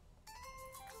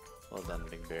 Well done,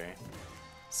 Big Berry.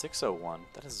 601,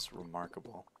 that is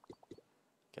remarkable.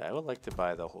 Okay, I would like to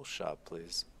buy the whole shop,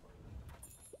 please.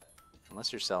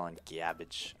 Unless you're selling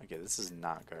garbage. Okay, this is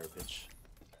not garbage.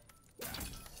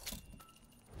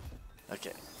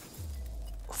 Okay,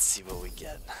 let's see what we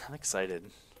get. I'm excited.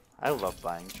 I love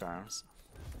buying charms.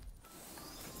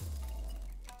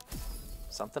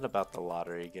 Something about the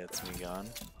lottery gets me going.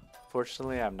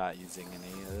 Fortunately, I'm not using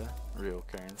any real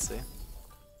currency.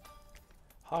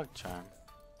 Hog charm.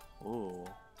 Ooh.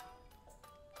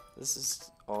 This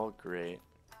is all great.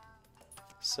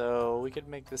 So we could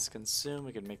make this consume,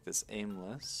 we could make this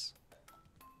aimless.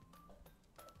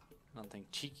 I don't think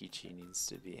Cheeky Chi needs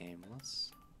to be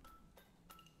aimless.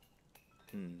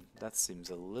 That seems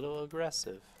a little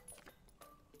aggressive.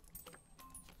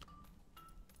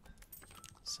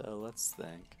 So let's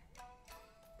think.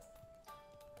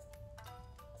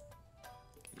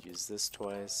 Could use this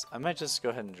twice. I might just go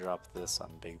ahead and drop this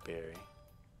on Big Berry.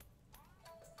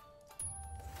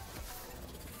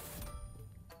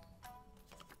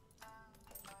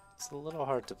 It's a little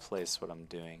hard to place what I'm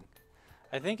doing.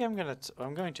 I think I'm going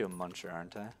to a muncher,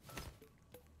 aren't I?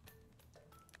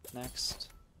 Next,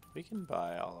 we can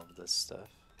buy all of this stuff.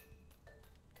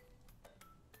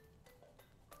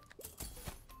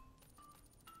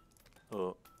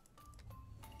 Oh.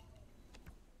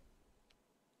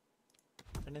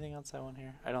 Anything else I want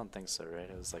here? I don't think so, right?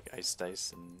 It was like Ice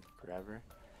Dice and Grabber.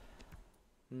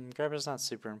 Grabber's not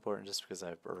super important just because I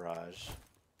have Barrage.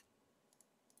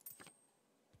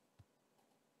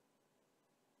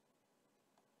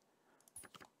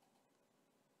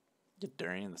 Get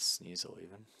Durian the Sneasel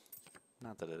even.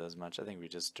 Not that it does much. I think we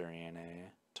just Durian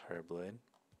a Tarblade.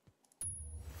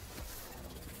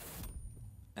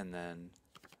 And then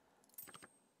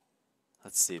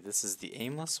let's see, this is the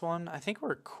aimless one. I think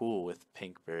we're cool with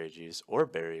Pink Berry Juice or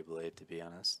Berry Blade, to be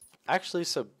honest. Actually,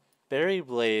 so Berry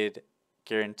Blade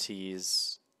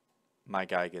guarantees my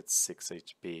guy gets 6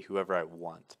 HP, whoever I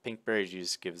want. Pink Berry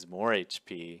Juice gives more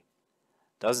HP,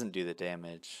 doesn't do the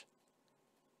damage,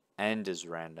 and is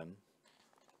random.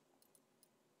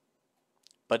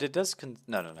 But it does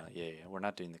no, yeah, we're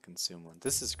not doing the consume one.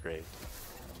 This is great.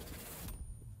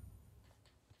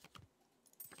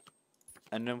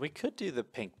 And then we could do the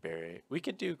Pink Berry. We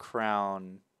could do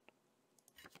Crown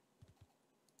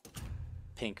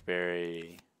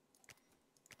Pinkberry,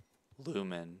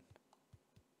 Lumen.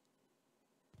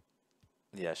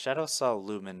 Yeah, Shadow Saw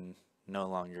Lumen no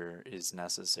longer is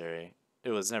necessary.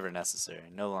 It was never necessary.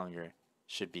 No longer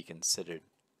should be considered.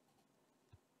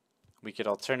 We could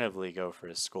alternatively go for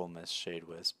a Skull Mist Shade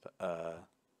Wisp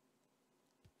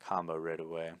combo right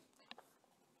away.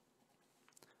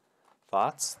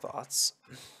 Thoughts? Thoughts?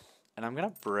 And I'm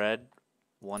gonna bread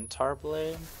one Tar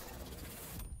Blade,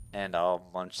 and I'll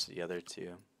munch the other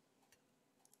two.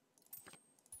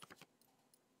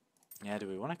 Yeah, do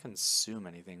we want to consume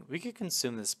anything? We could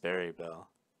consume this Berry Bell.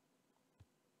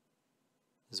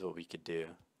 Is what we could do.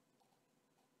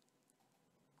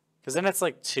 Because then it's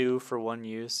like 2 for 1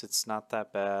 use. It's not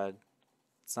that bad.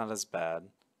 It's not as bad.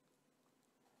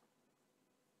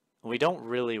 We don't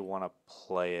really want to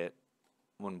play it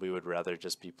when we would rather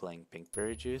just be playing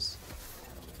Pinkberry Juice.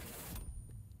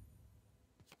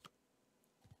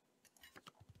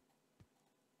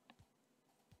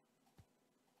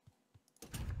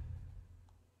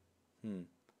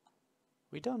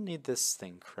 We don't need this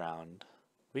thing crowned.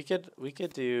 We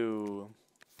could do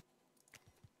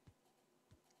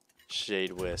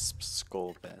Shade Wisp,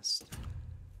 Skull Mist.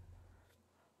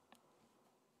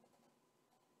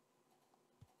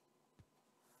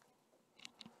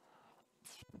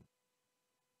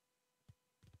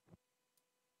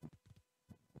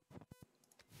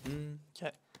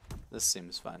 Okay, this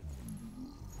seems fine.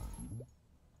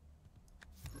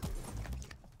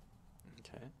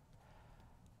 Okay.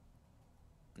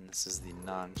 And this is the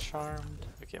non-charmed.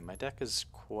 Okay, my deck is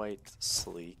quite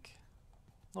sleek.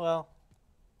 Well,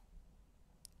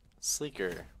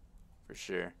 sleeker for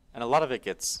sure. And a lot of it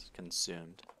gets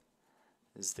consumed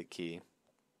is the key.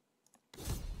 I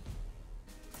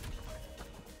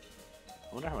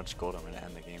wonder how much gold I'm going to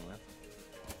end the game with.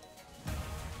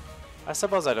 I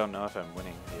suppose I don't know if I'm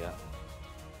winning yet.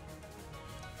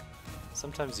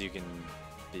 Sometimes you can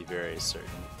be very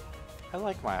certain. I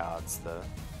like my odds though.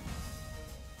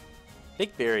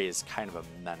 Big Berry is kind of a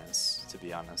menace, to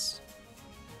be honest.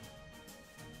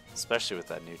 Especially with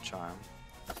that new charm.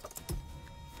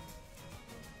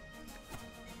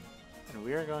 And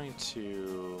we are going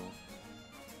to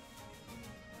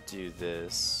do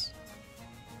this.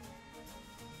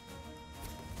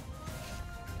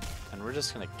 And we're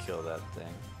just gonna kill that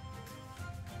thing.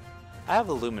 I have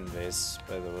a Lumen Base,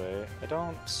 by the way. I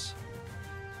don't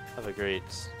have a great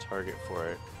target for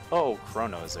it. Oh,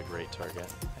 Chrono is a great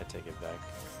target. I take it back.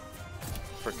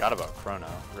 Forgot about Chrono,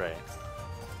 right.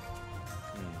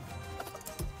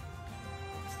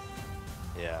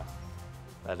 Yeah,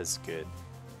 that is good.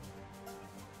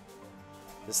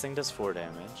 This thing does 4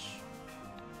 damage.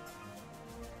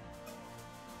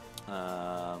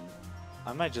 I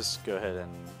might just go ahead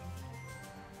and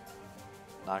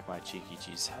knock my Cheeky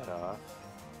Cheese head off.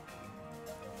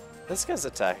 This guy's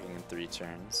attacking in 3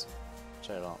 turns,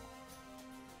 which I don't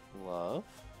love.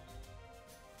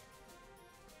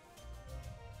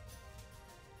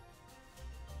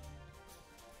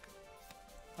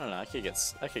 I don't know. I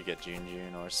could get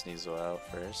June or Sneasel out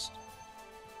first.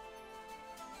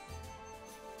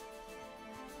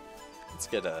 Let's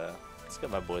get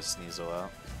my boy Sneasel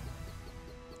out.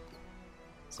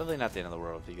 It's definitely not the end of the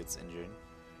world if he gets injured.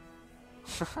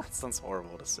 That sounds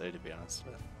horrible to say, to be honest,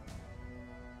 but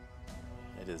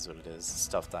it is what it is. It's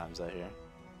tough times out here.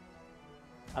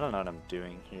 I don't know what I'm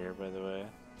doing here, by the way.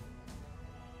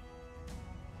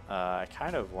 I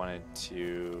kind of wanted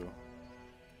to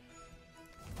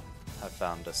have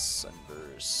found a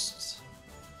Sunburst.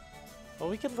 Well,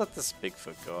 we could let this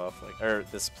Bigfoot go off, like, or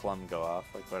this Plum go off,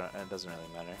 like, but it doesn't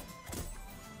really matter.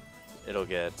 It'll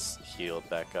get healed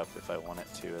back up if I want it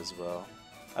to as well.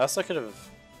 I also could have.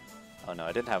 Oh no,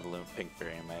 I didn't have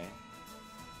Pinkberry in my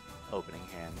opening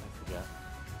hand. I forgot.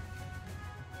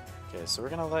 Okay, so we're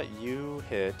gonna let you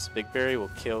hit. Big Berry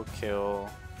will kill,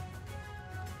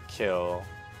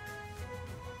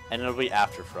 and it'll be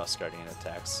after Frost Guardian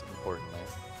attacks, importantly.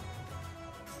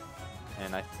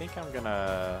 And I think I'm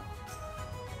gonna.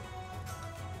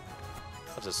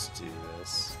 I'll just do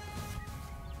this.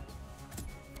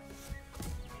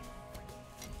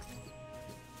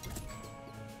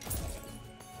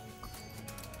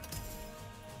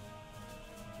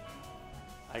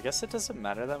 I guess it doesn't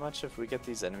matter that much if we get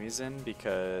these enemies in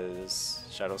because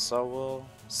Shadow Saw will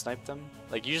snipe them.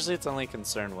 Like, usually it's only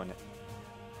concerned when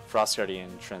Frost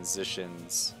Guardian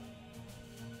transitions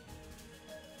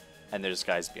and there's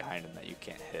guys behind him that you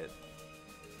can't hit.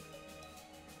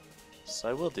 So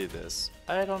I will do this.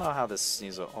 I don't know how this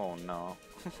Sneasel. Oh no.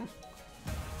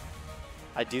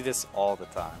 I do this all the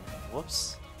time.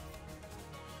 Whoops.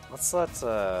 Let's let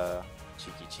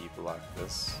Cheeky Cheep block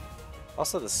this.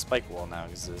 Also, the spike wall now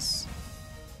exists.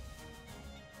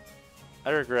 I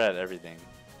regret everything.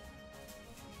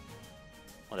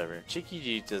 Whatever. Cheeky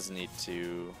G doesn't need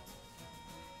to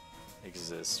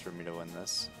exist for me to win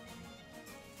this.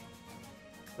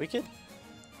 We could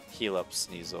heal up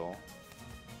Sneasel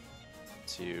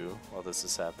too while this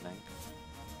is happening.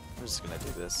 I'm just gonna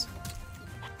do this.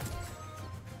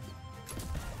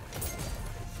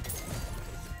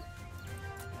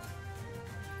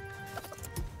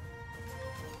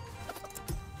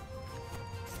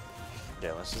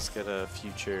 Yeah, let's just get a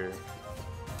future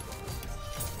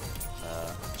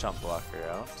jump blocker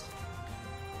out.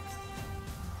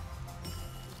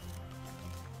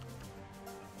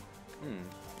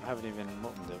 I haven't even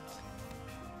molten dipped.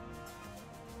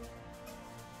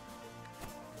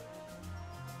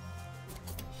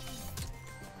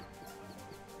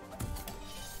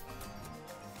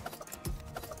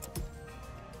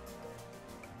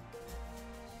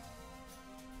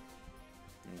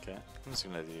 Okay, I'm just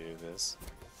gonna do this.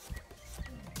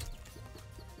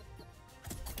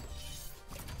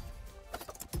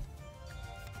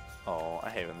 Oh, I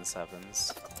hate when this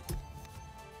happens.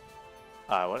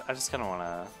 What? I just kind of want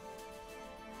to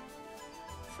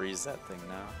freeze that thing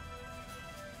now.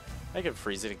 I could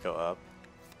freeze it and go up.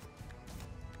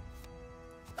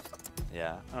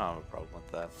 Yeah, I don't have a problem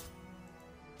with that.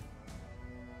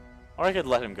 Or I could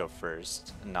let him go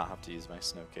first and not have to use my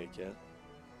snow cake yet.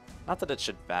 Not that it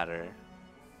should matter.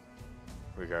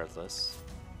 Regardless.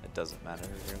 It doesn't matter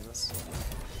regardless.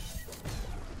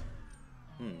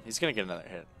 He's gonna get another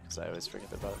hit, because I always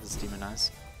forget about his demon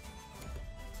eyes.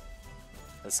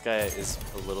 This guy is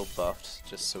a little buffed,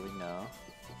 just so we know.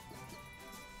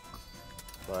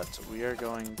 But we are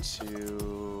going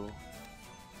to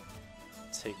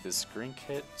take this Grink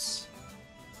hit.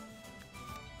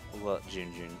 We'll let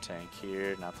Jun tank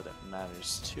here, not that it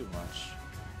matters too much.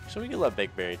 So we could let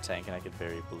Big Berry tank and I could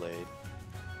Berry Blade.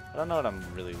 I don't know what I'm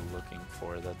really looking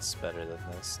for that's better than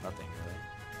this. Nothing really.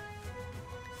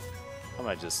 I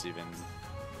might just even...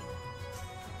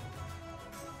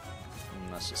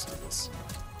 let's just do this.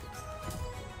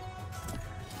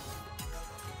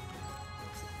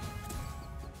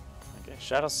 Okay,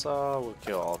 Shadow Saw will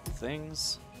kill all the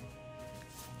things.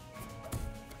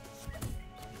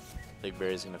 Big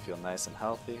Berry's gonna feel nice and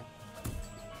healthy.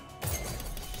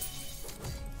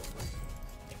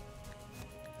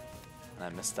 And I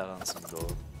missed out on some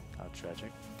gold. How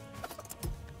tragic.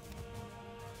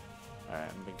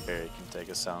 Alright, Big Berry can take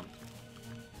us home.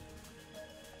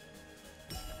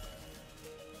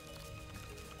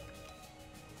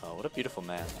 Oh, what a beautiful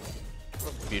man.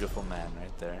 What a beautiful man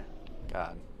right there.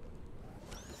 God.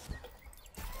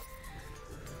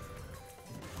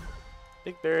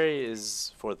 Big Berry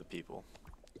is for the people.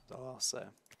 That's all I'll say.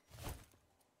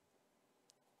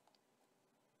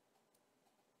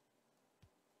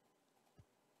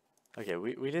 Okay,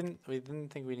 we didn't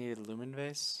think we needed Lumen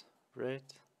Vase, right?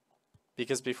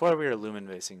 Because before we were Lumen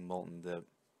Vasing Molten Dip.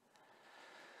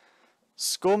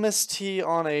 Skull Mist Tea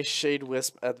on a Shade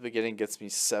Wisp at the beginning gets me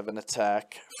 7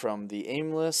 attack from the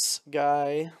Aimless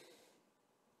guy.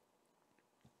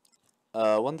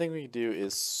 One thing we can do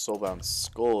is Soulbound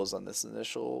Skulls on this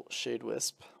initial Shade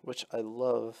Wisp, which I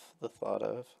love the thought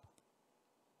of,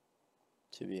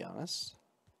 to be honest.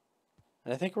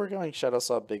 And I think we're going Shadow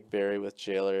Saw Big Berry with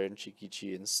Jailer and Cheeky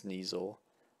Chi and Sneasel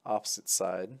opposite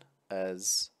side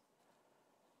as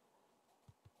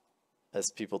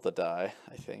people to die,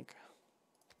 I think.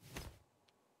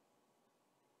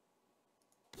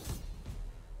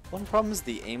 One problem is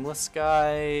the Aimless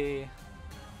guy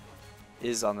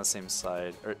is on the same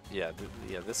side, or yeah,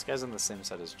 this guy's on the same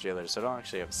side as Jailer, so I don't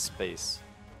actually have space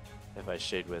if I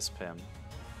Shade Wisp him.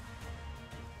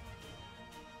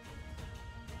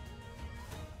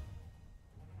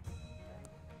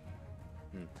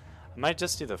 I might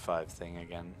just do the 5 thing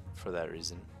again for that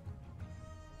reason.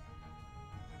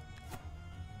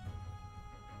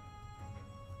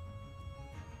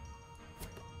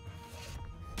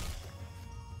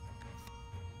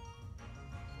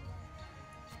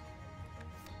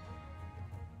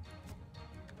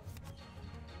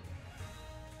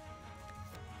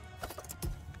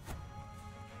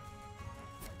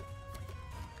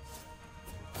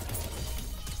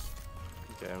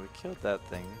 Okay, we killed that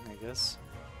thing, I guess.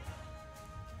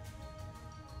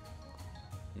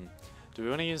 Do we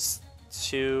want to use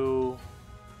 2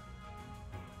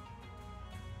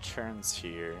 turns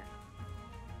here?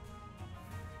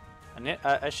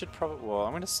 I should probably... well,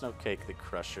 I'm going to Snowcake the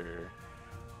Crusher.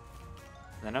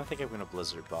 And then I think I'm going to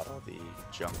Blizzard Bottle the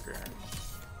Junker.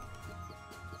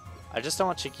 I just don't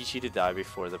want Cheeky Chi to die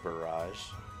before the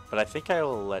Barrage. But I think I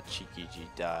will let Cheeky Chi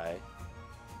die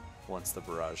once the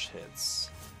barrage hits.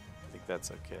 I think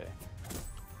that's okay.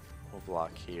 We'll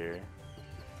block here.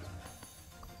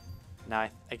 Now,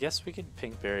 I guess we could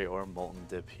Pinkberry or Molten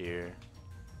Dip here.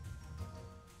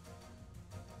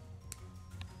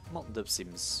 Molten Dip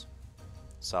seems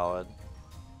solid.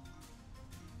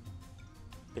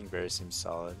 Pinkberry seems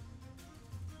solid.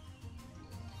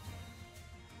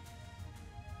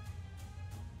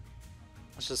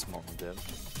 Let's just Molten Dip.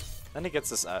 Then it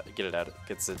gets us out,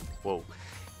 gets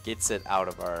it out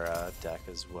of our deck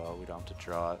as well. We don't have to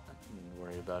draw it and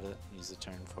worry about it. Use a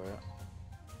turn for it.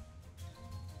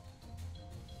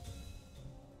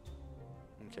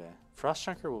 Okay, Frost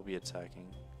Chunker will be attacking.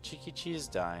 Cheeky Chi is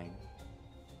dying.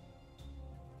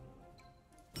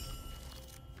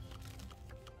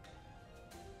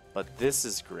 But this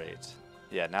is great.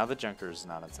 Yeah, now the Junker is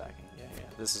not attacking. Yeah,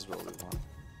 this is what we want.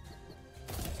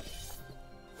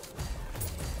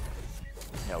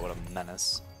 Yeah, what a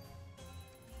menace.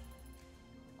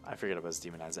 I forget about his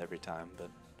Demon Eyes every time, but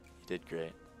he did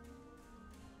great.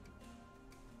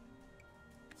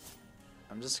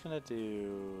 I'm just gonna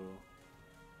do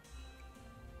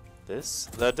this.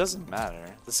 That doesn't matter.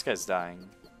 This guy's dying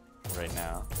right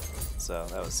now, so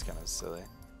that was kind of silly.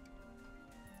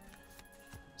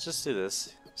 Let's just do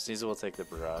this. Sneasel will take the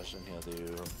barrage, and he'll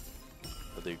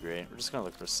do great. We're just gonna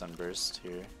look for Sunburst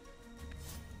here.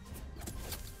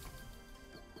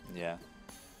 Yeah,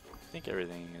 I think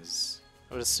everything is.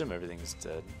 I would assume everything is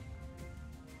dead.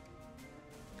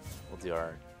 We'll do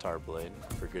our Tar Blade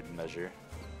for good measure.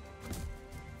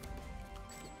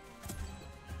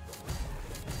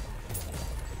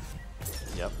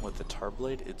 Yep, with the Tar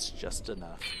Blade, it's just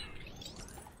enough.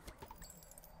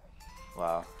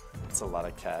 Wow, that's a lot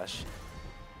of cash.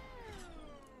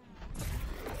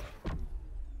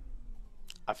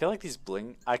 I feel like these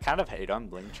bling, I kind of hate on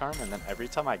Bling Charm, and then every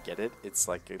time I get it, it's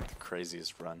like the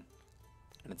craziest run.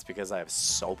 And it's because I have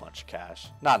so much cash.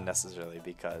 Not necessarily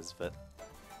because, but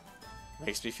it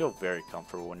makes me feel very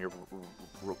comfortable when you're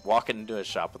walking into a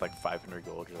shop with like 500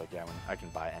 gold. You're like, yeah, I can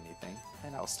buy anything,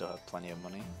 and I'll still have plenty of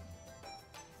money.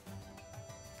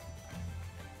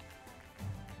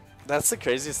 That's the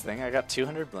craziest thing. I got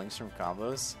 200 blinks from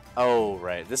combos. Oh,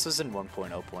 right. This was in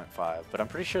 1.0.5, but I'm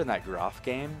pretty sure in that Groff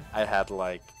game, I had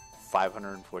like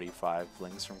 545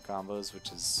 blinks from combos,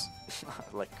 which is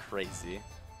like crazy.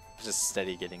 Just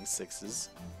steady getting sixes.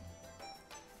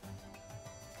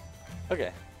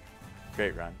 Okay.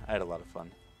 Great run. I had a lot of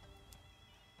fun.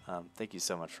 Thank you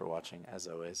so much for watching, as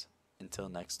always. Until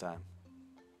next time.